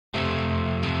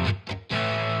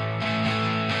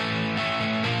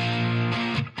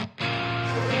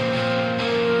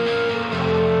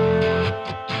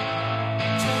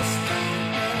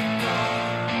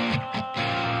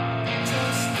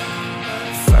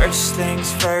First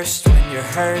things first, when you're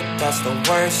hurt, that's the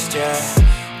worst, yeah.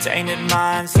 Tainted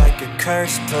minds like a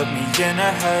curse, put me in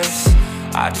a hearse.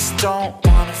 I just don't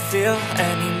wanna feel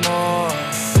anymore.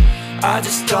 I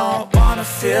just don't wanna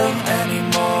feel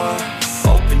anymore.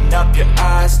 Open up your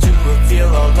eyes to reveal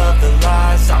all of the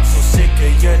lies. I'm so sick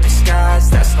of your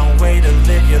disguise, that's no way to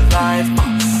live your life.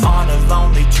 On a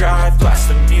lonely drive, blast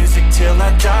the music till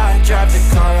I die. Drive the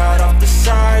car right off the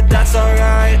side, that's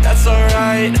alright, that's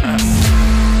alright.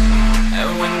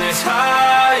 And when there's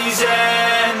highs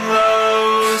and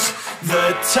lows,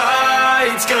 the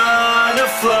tide's gonna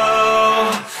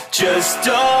flow. Just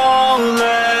don't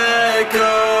let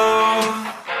go.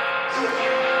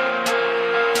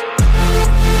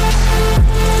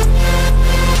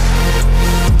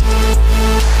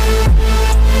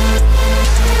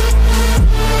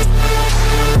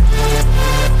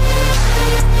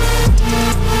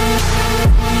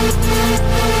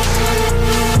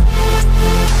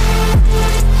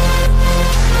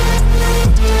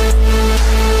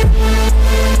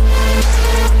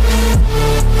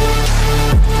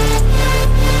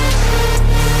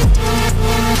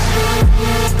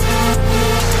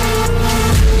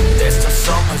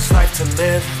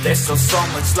 There's still so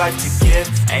much life to give.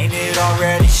 Ain't it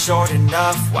already short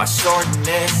enough? Why shorten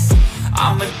it?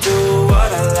 I'ma do what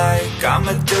I like,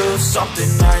 I'ma do something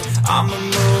right, I'ma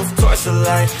move towards the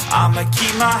light, I'ma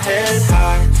keep my head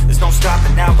high. There's no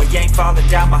stopping now, we ain't falling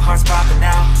down, my heart's popping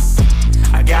out.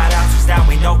 I got options now,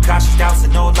 ain't no cautious doubts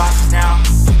and no losses now.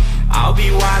 I'll be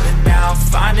wildin' now,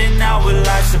 finding out what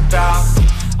life's about.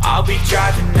 I'll be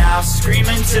driving now,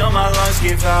 screaming till my lungs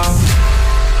give out.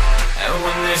 And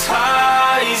when there's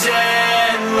highs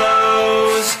and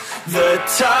lows, the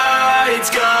tide's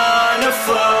gonna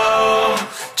flow.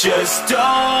 Just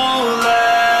don't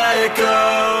let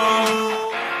go.